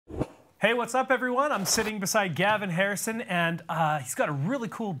Hey, what's up, everyone? I'm sitting beside Gavin Harrison, and he's got a really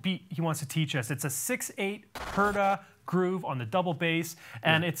cool beat he wants to teach us. It's a 6/8 Herta groove on the double bass,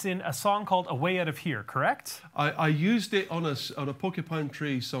 and it's in a song called "A Way Out of Here," correct? I used it on a Porcupine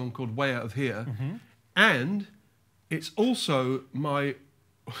Tree song called "Way Out of Here," and it's also my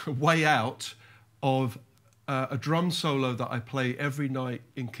way out of a drum solo that I play every night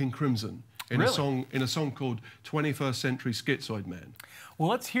in King Crimson in a song called "21st Century Schizoid Man." Well,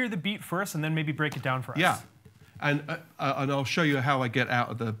 let's hear the beat first, and then maybe break it down for us. Yeah, and I'll show you how I get out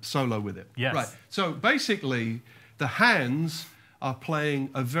of the solo with it. Yes. Right. So basically, the hands are playing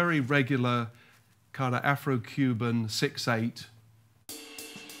a very regular kind of Afro-Cuban 6/8.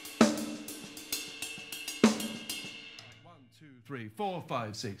 1, 2, 3, 4,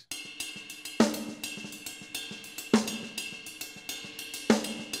 5, 6.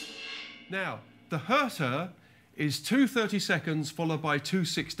 Now, the Herta is 2 30-seconds followed by 2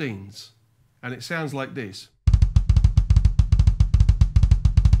 16s, and it sounds like this.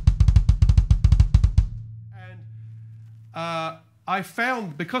 And I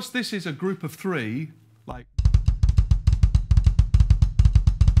found, because this is a group of 3, like,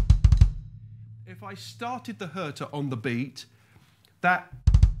 if I started the Herta on the beat,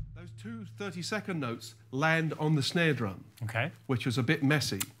 those 2 30-second notes land on the snare drum, which was a bit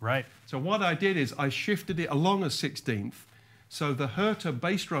messy. Right. So what I did is I shifted it along a 16th, so the Herta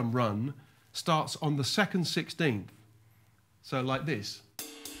bass drum run starts on the 2nd 16th. So like this.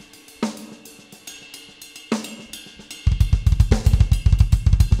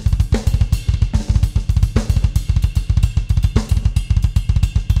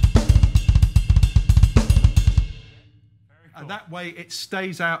 And that way it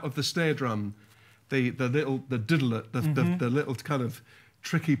stays out of the snare drum. The little kind of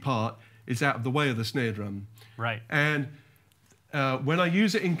tricky part is out of the way of the snare drum. Right. And when I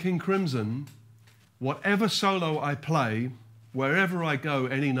use it in King Crimson, whatever solo I play, wherever I go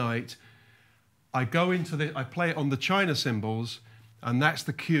any night, I play it on the China cymbals, and that's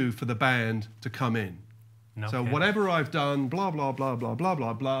the cue for the band to come in. So whatever I've done, blah, blah, blah, blah, blah,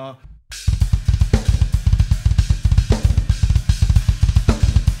 blah, blah.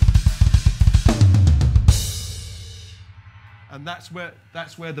 And that's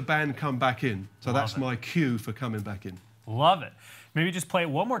where the band come back in. So that's my cue for coming back in. Love it. Maybe just play it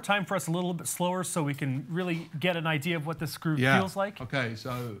one more time for us a little bit slower so we can really get an idea of what this groove feels like. Okay,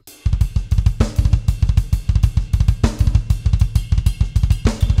 so.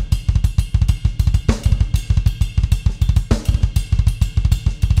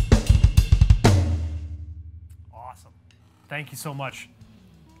 Awesome. Thank you so much.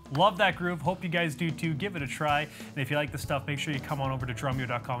 Love that groove. Hope you guys do too. Give it a try. And if you like the stuff, make sure you come on over to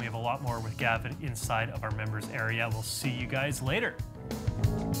Drumeo.com. We have a lot more with Gavin inside of our members area. We'll see you guys later.